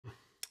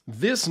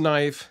This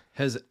knife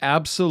has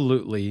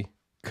absolutely,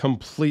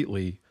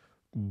 completely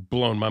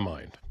blown my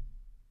mind.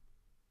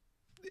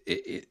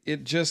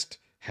 It just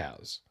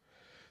has.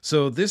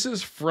 So this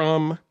is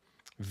from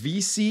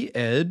VC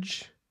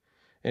Edge,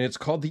 and it's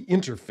called the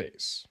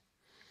Interface.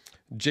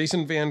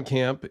 Jason Van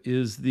Camp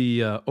is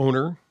the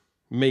owner,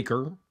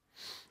 maker,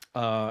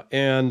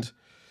 and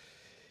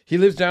he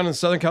lives down in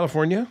Southern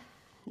California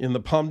in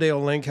the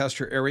Palmdale,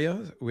 Lancaster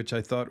area, which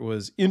I thought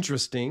was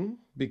interesting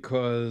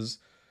because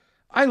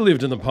I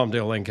lived in the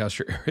Palmdale,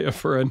 Lancaster area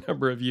for a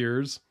number of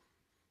years,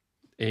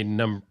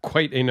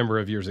 quite a number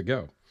of years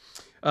ago.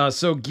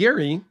 So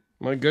Gary,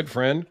 my good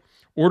friend,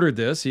 ordered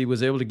this. He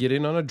was able to get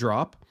in on a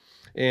drop.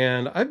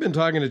 And I've been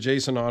talking to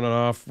Jason on and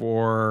off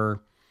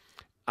for,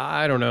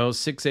 I don't know,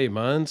 6-8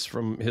 months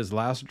from his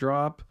last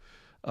drop,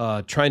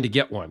 trying to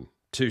get one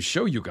to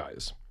show you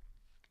guys.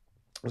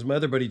 As my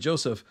other buddy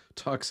Joseph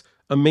talks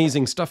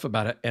amazing stuff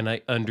about it, and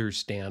I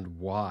understand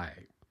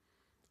why.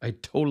 I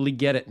totally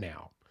get it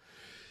now.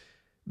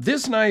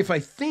 This knife, I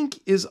think,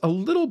 is a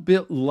little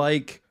bit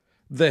like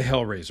the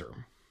Hellraiser.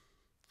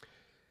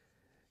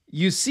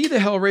 You see the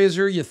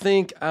Hellraiser, you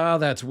think,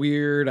 that's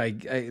weird.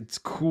 It's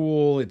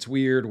cool. It's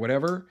weird,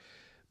 whatever.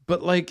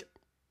 But like,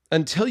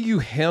 until you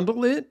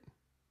handle it,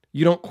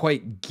 you don't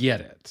quite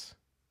get it,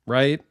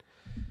 right?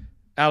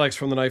 Alex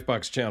from the Knife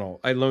Box channel,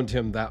 I loaned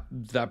him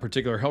that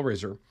particular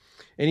Hellraiser,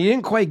 and he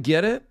didn't quite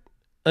get it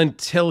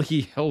until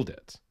he held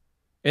it.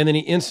 And then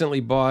he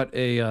instantly bought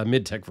a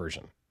mid-tech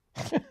version.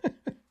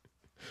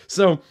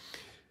 So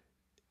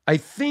I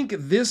think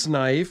this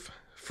knife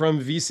from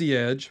VC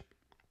Edge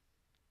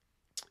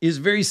is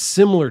very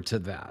similar to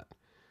that.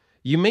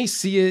 You may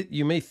see it,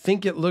 you may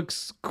think it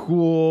looks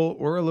cool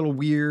or a little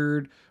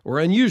weird or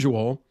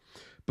unusual,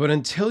 but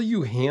until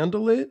you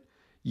handle it,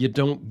 you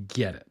don't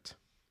get it.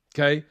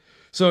 Okay?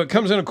 So it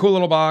comes in a cool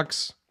little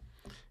box,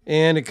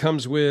 and it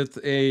comes with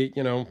a,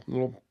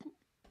 little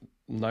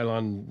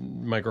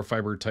nylon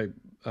microfiber type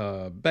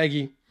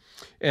baggie,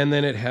 and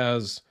then it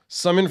has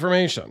some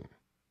information.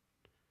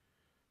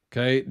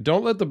 Okay?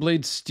 Don't let the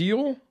blade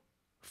steel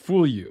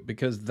fool you,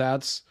 because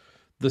that's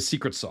the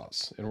secret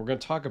sauce, and we're going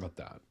to talk about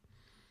that.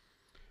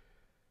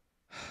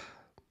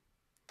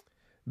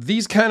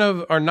 These kind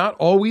of are not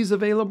always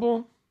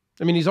available.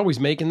 I mean, he's always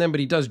making them, but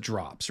he does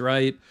drops,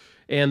 right?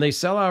 And they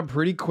sell out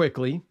pretty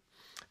quickly,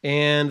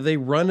 and they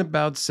run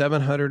about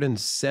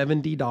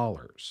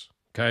 $770,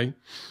 okay?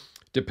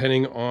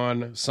 Depending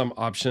on some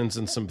options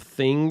and some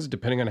things,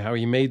 depending on how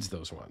he made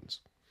those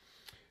ones.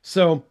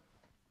 So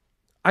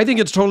I think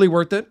it's totally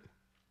worth it.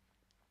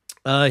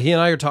 He and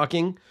I are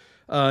talking.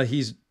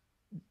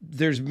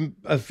 There's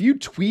a few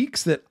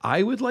tweaks that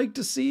I would like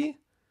to see.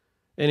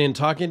 And in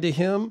talking to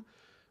him,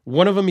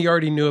 one of them he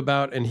already knew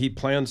about, and he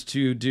plans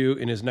to do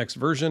in his next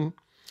version,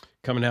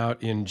 coming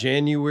out in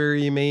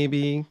January,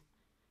 maybe.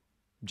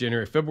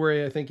 January,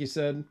 February, I think he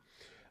said.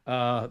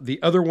 The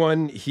other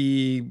one,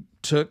 he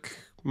took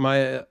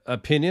my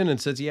opinion and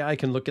says, yeah, I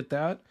can look at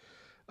that.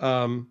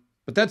 But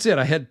that's it.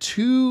 I had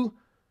two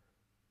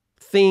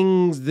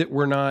things that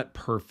were not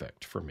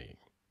perfect for me,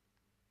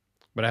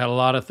 but I had a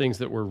lot of things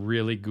that were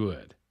really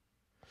good.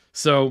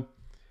 So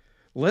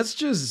let's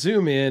just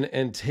zoom in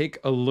and take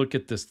a look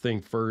at this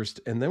thing first,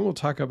 and then we'll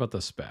talk about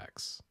the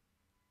specs.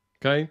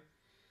 Okay?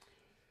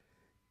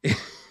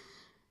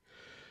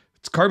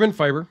 It's carbon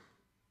fiber.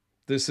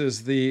 This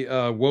is the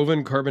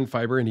woven carbon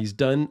fiber, and he's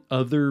done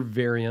other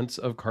variants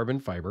of carbon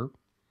fiber.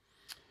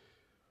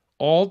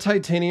 All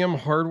titanium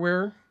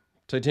hardware,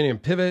 titanium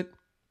pivot,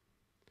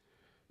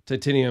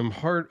 titanium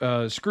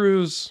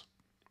screws,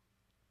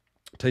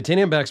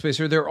 titanium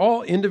backspacer. They're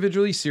all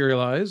individually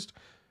serialized.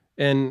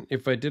 And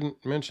if I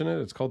didn't mention it,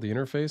 it's called the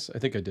Interface. I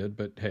think I did,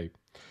 but hey.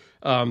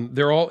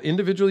 They're all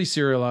individually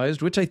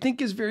serialized, which I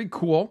think is very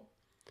cool.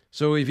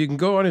 So if you can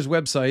go on his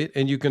website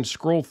and you can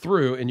scroll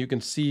through and you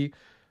can see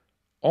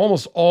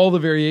almost all the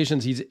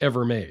variations he's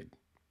ever made.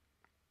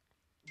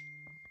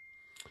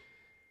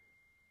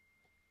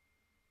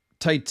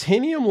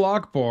 Titanium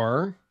lock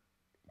bar,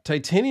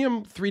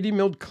 titanium 3D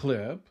milled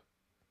clip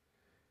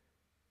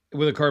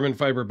with a carbon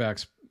fiber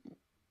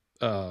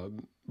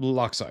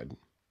lock side.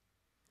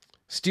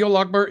 Steel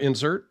lock bar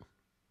insert.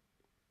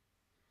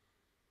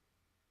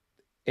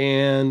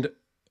 And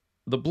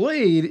the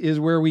blade is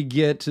where we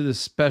get to the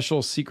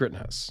special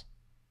secretness.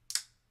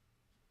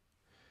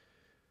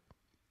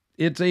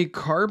 It's a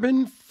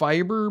carbon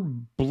fiber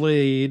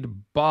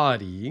blade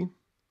body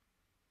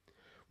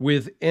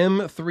with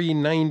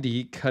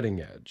M390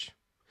 cutting edge.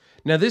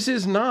 Now, this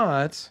is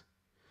not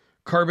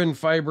carbon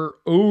fiber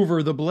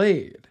over the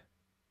blade.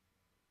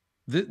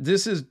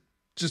 This is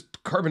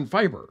just carbon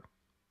fiber.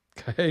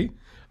 Okay?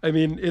 I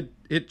mean,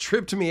 it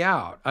tripped me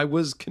out. I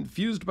was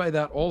confused by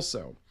that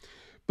also.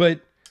 But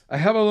I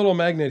have a little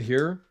magnet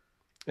here,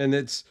 and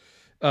it's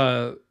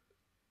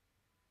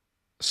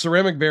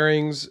ceramic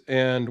bearings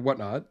and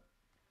whatnot.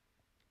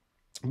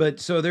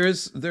 But so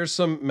there's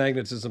some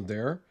magnetism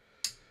there.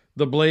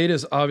 The blade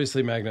is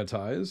obviously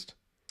magnetized,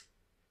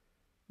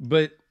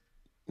 but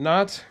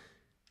not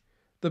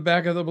the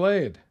back of the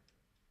blade.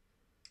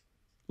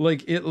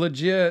 Like, it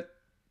legit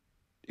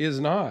is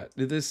not.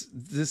 This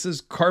is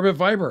carbon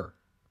fiber.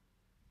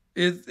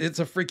 It's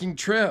a freaking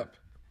trip.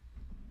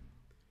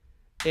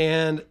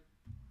 And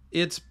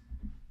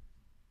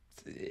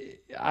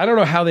I don't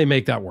know how they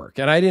make that work.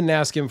 And I didn't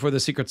ask him for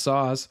the secret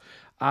sauce.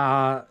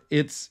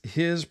 It's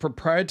his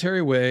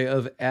proprietary way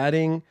of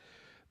adding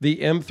the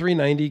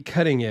M390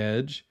 cutting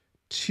edge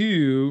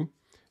to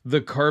the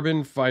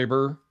carbon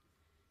fiber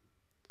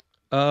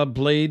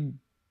blade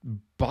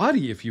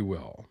body, if you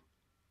will.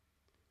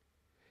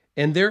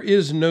 And there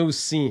is no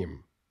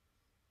seam.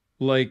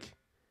 Like,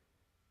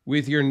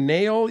 with your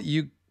nail,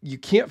 you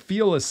can't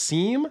feel a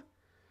seam.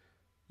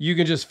 You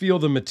can just feel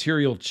the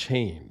material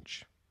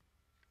change.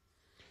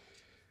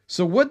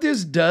 So what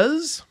this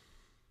does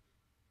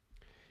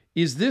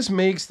is this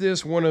makes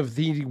this one of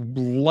the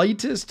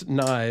lightest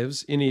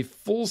knives in a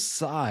full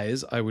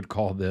size, I would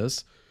call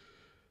this,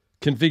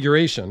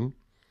 configuration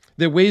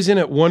that weighs in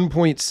at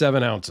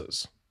 1.7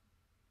 ounces.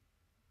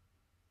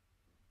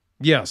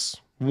 Yes,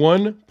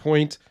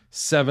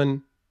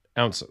 1.7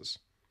 ounces.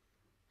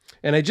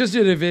 And I just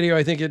did a video,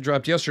 I think it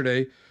dropped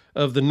yesterday,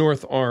 of the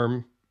North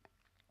Arm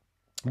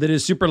that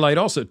is super light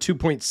also,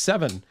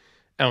 2.7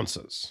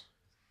 ounces.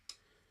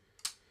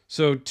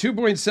 So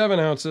 2.7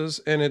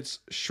 ounces, and it's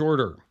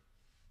shorter.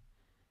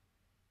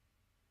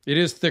 It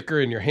is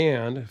thicker in your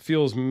hand.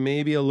 Feels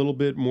maybe a little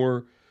bit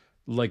more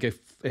like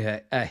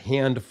a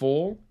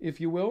handful, if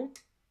you will.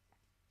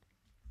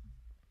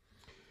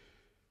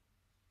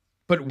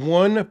 But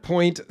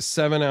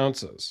 1.7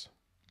 ounces.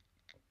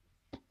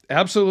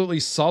 Absolutely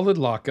solid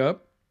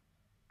lockup.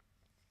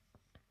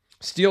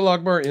 Steel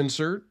lock bar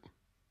insert.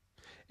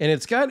 And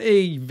it's got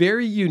a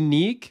very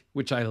unique,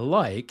 which I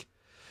like,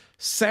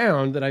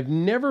 sound that I've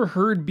never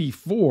heard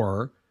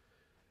before,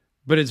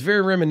 but it's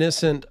very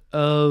reminiscent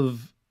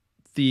of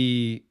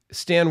the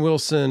Stan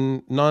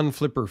Wilson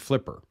non-flipper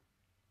flipper.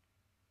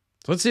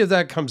 So let's see if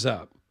that comes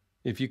up,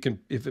 if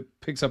it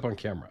picks up on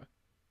camera.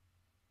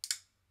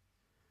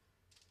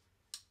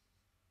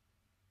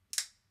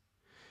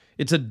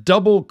 It's a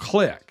double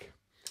click.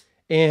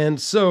 And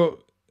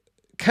so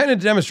kind of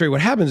to demonstrate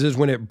what happens is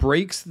when it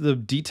breaks the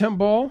detemp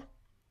ball,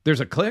 there's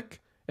a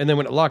click, and then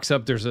when it locks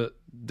up, there's the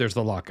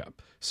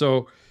lockup.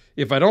 So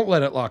if I don't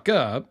let it lock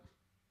up,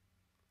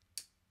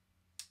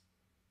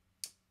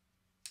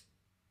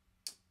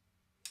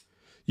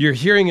 you're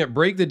hearing it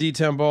break the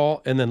detemp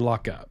ball and then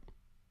lock up.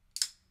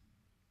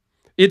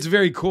 It's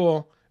very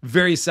cool,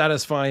 very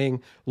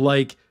satisfying.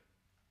 Like,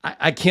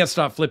 I can't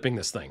stop flipping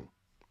this thing.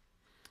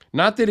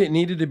 Not that it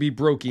needed to be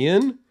broke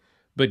in,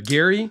 but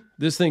Gary,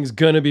 this thing's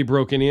going to be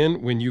broken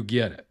in when you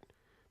get it,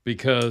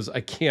 because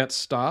I can't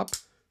stop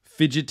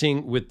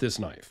fidgeting with this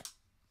knife.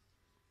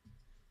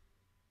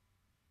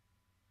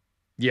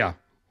 Yeah,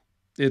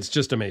 it's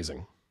just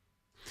amazing.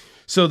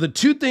 So the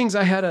two things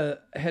I had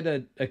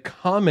a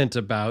comment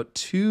about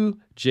to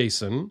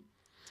Jason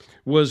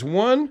was,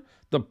 one,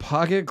 the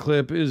pocket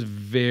clip is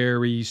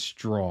very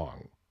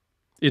strong.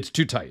 It's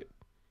too tight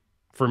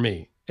for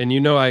me. And you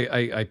know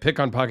I pick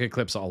on pocket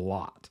clips a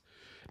lot.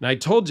 And I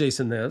told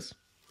Jason this,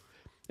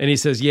 and he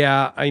says,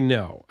 yeah, I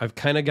know. I've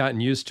kind of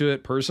gotten used to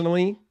it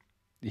personally,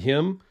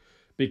 him,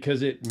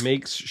 because it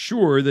makes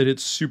sure that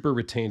it's super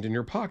retained in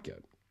your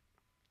pocket.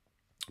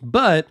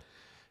 But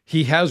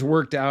he has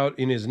worked out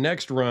in his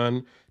next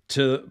run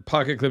to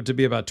pocket clip to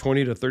be about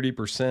 20 to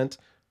 30%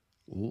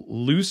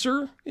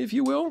 looser, if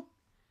you will.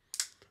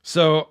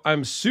 So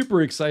I'm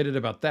super excited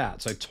about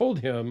that. So I told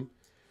him,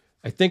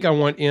 I think I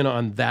want in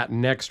on that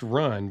next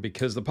run,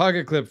 because the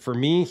pocket clip for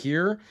me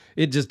here,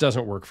 it just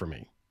doesn't work for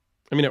me.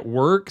 I mean, it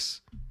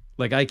works.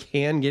 Like, I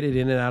can get it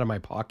in and out of my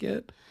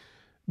pocket,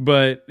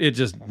 but it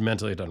just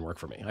mentally, it doesn't work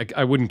for me.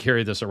 I wouldn't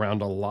carry this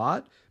around a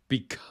lot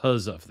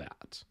because of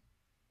that.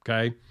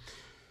 Okay.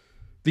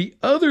 The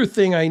other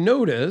thing I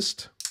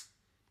noticed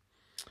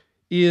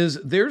is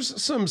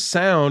there's some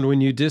sound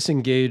when you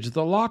disengage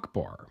the lock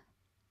bar.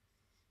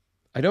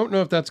 I don't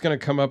know if that's going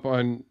to come up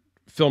on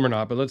film or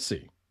not, but let's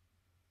see.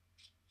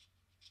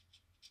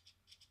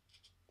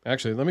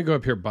 Actually, let me go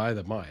up here by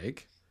the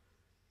mic.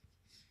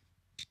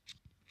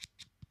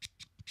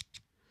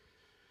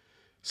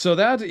 So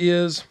that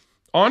is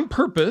on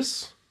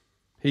purpose,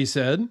 he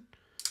said,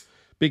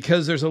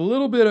 because there's a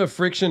little bit of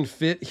friction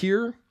fit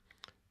here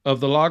of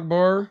the lock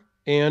bar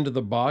and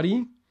the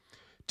body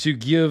to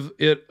give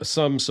it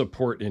some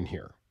support in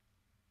here.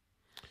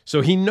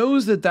 So he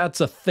knows that that's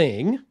a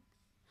thing.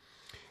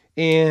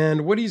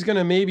 And what he's going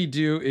to maybe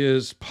do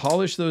is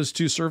polish those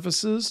two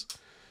surfaces.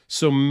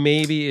 So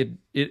maybe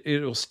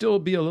it'll still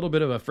be a little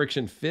bit of a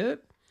friction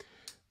fit,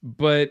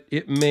 but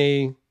it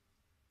may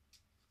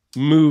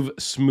move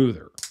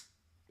smoother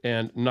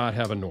and not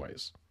have a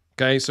noise.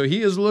 Okay, so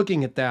he is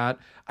looking at that.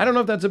 I don't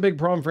know if that's a big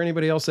problem for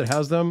anybody else that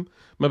has them.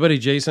 My buddy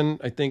Jason,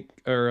 I think,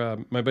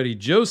 or my buddy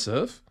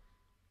Joseph.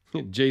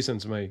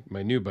 Jason's my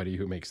new buddy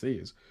who makes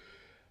these.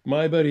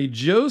 My buddy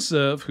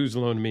Joseph, who's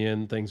loaned me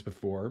in things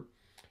before,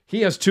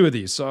 he has two of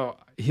these, so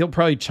he'll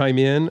probably chime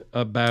in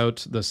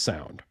about the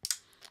sound.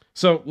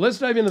 So let's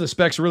dive into the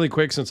specs really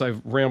quick, since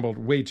I've rambled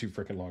way too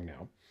freaking long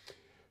now.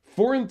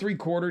 4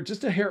 3/4,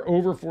 just a hair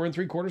over 4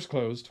 3/4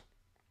 closed.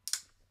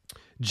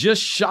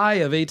 Just shy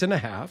of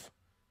 8.5.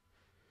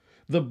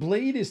 The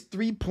blade is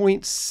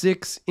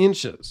 3.6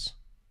 inches.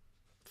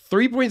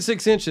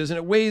 3.6 inches, and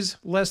it weighs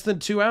less than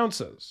 2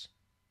 ounces.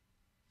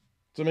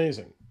 It's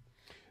amazing.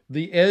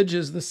 The edge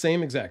is the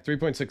same exact,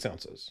 3.6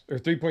 ounces, or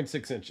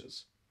 3.6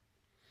 inches.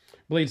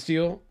 Blade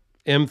steel,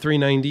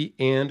 M390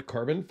 and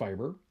carbon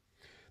fiber.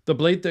 The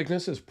blade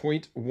thickness is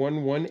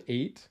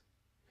 0.118.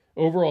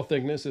 Overall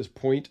thickness is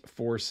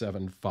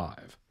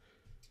 0.475.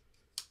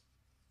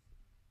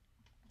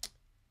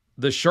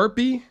 The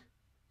Sharpie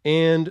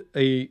and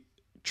a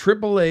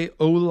AAA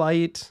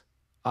Olight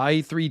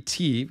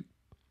i3T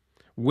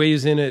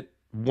weighs in at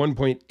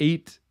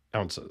 1.8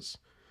 ounces.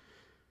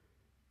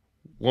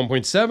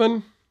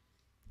 1.7,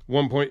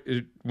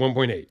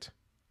 1.8.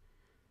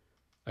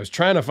 I was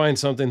trying to find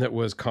something that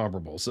was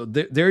comparable. So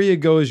there you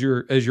go as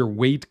your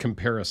weight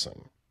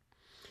comparison.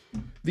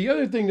 The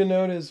other thing to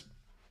note is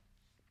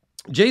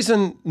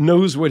Jason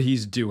knows what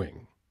he's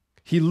doing.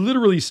 He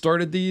literally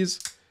started these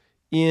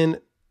in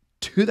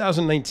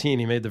 2019.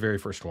 He made the very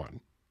first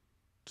one.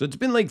 So it's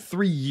been like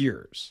 3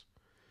 years.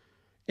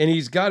 And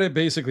he's got it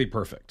basically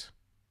perfect.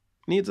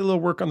 Needs a little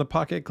work on the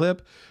pocket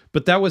clip,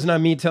 but that was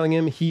not me telling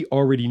him. He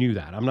already knew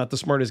that. I'm not the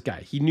smartest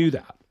guy. He knew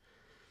that.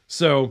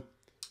 So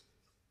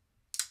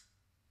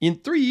in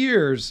 3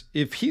 years,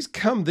 if he's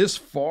come this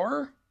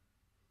far,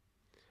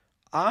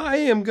 I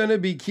am going to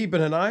be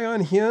keeping an eye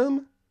on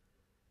him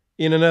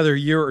in another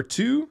year or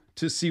two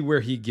to see where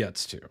he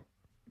gets to.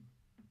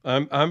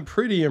 I'm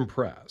pretty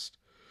impressed.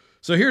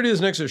 So here it is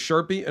next to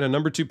Sharpie and a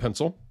number 2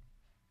 pencil.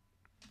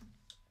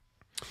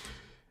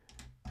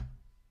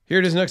 Here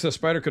it is next to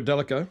Spyderco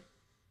Delica.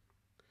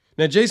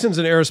 Now, Jason's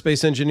an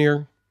aerospace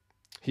engineer.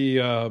 He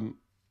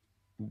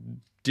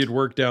did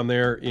work down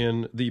there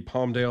in the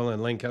Palmdale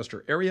and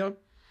Lancaster area.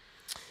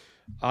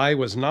 I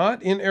was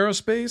not in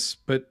aerospace,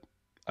 but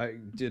I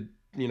did,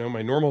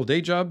 my normal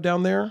day job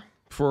down there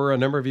for a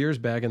number of years.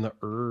 Back in the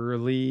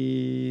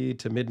early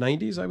to mid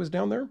 90s, I was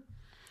down there.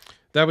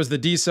 That was the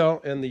D cell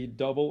and the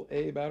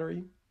AA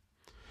battery.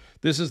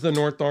 This is the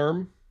North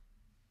Arm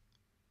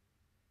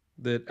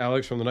that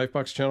Alex from the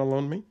Knifebox channel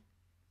loaned me.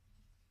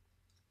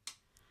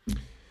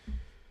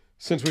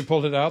 Since we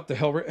pulled it out, the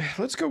Hellraiser,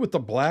 let's go with the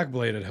black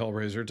bladed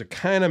Hellraiser to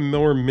kind of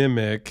more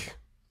mimic.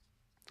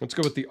 Let's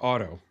go with the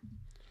auto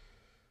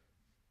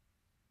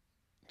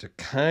to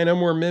kind of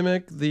more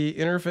mimic the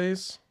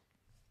interface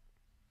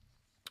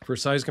for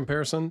size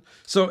comparison.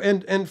 So,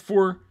 and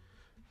for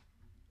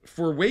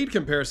weight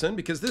comparison,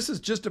 because this is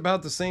just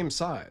about the same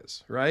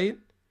size, right?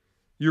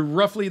 You're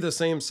roughly the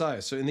same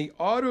size. So in the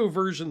auto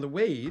version, the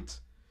weight,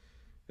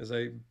 as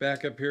I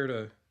back up here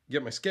to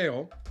get my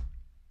scale,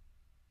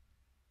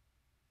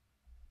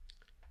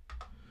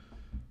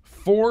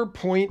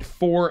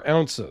 4.4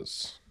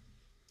 ounces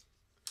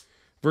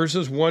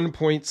versus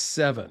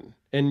 1.7.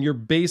 And you're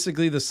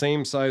basically the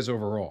same size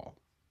overall.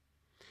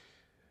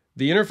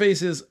 The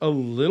interface is a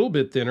little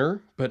bit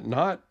thinner, but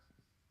not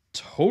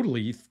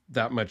totally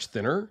that much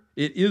thinner.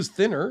 It is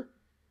thinner.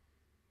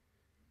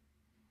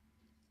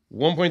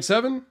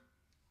 1.7,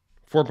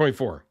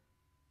 4.4.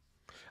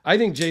 I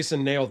think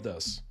Jason nailed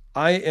this.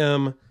 I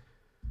am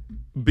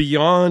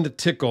beyond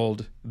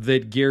tickled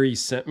that Gary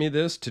sent me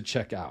this to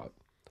check out.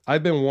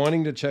 I've been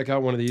wanting to check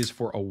out one of these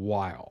for a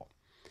while.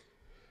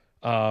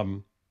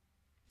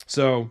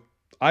 So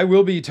I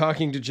will be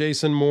talking to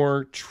Jason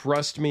more.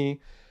 Trust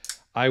me.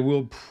 I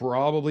will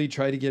probably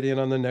try to get in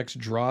on the next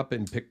drop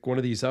and pick one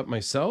of these up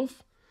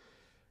myself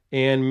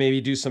and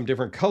maybe do some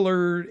different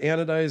color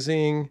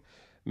anodizing.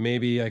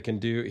 Maybe I can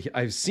do,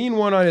 I've seen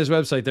one on his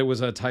website that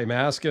was a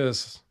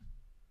Timascus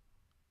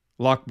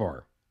lock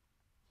bar.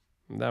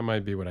 That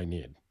might be what I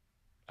need.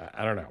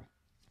 I don't know.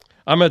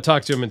 I'm going to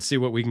talk to him and see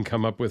what we can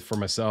come up with for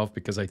myself,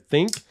 because I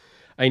think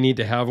I need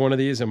to have one of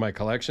these in my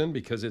collection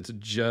because it's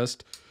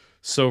just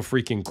so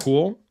freaking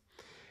cool.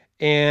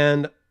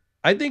 And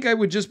I think I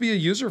would just be a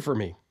user for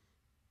me.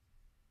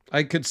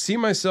 I could see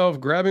myself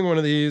grabbing one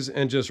of these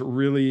and just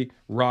really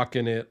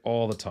rocking it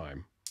all the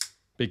time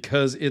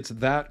because it's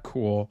that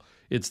cool.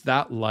 It's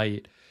that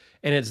light.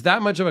 And it's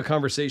that much of a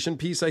conversation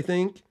piece, I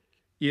think,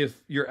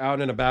 if you're out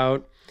and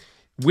about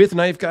with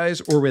knife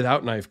guys or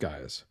without knife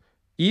guys.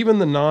 Even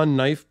the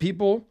non-knife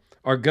people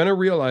are going to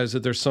realize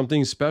that there's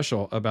something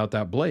special about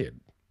that blade.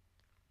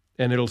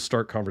 And it'll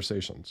start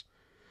conversations.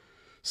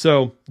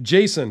 So,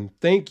 Jason,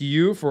 thank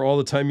you for all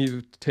the time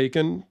you've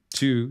taken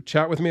to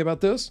chat with me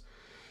about this.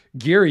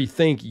 Gary,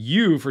 thank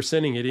you for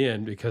sending it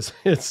in because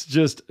it's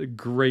just a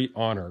great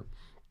honor.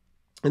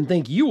 And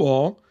thank you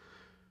all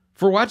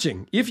for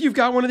watching. If you've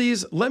got one of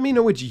these, let me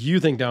know what you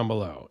think down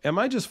below. Am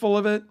I just full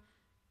of it?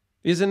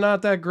 Is it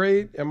not that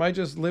great? Am I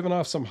just living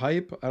off some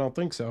hype? I don't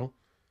think so.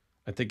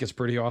 I think it's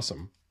pretty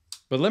awesome.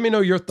 But let me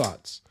know your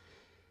thoughts.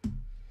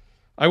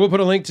 I will put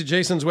a link to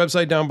Jason's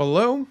website down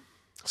below.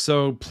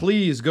 So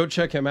please go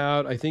check him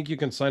out. I think you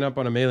can sign up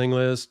on a mailing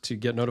list to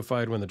get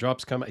notified when the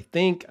drops come. I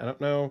think, I don't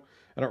know.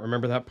 I don't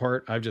remember that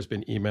part. I've just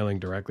been emailing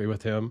directly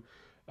with him.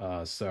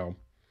 So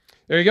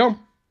there you go.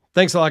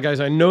 Thanks a lot, guys.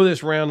 I know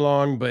this ran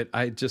long, but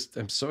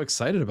I'm so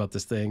excited about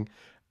this thing.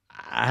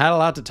 I had a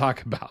lot to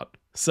talk about.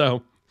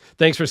 So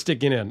thanks for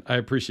sticking in. I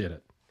appreciate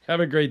it. Have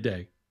a great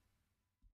day.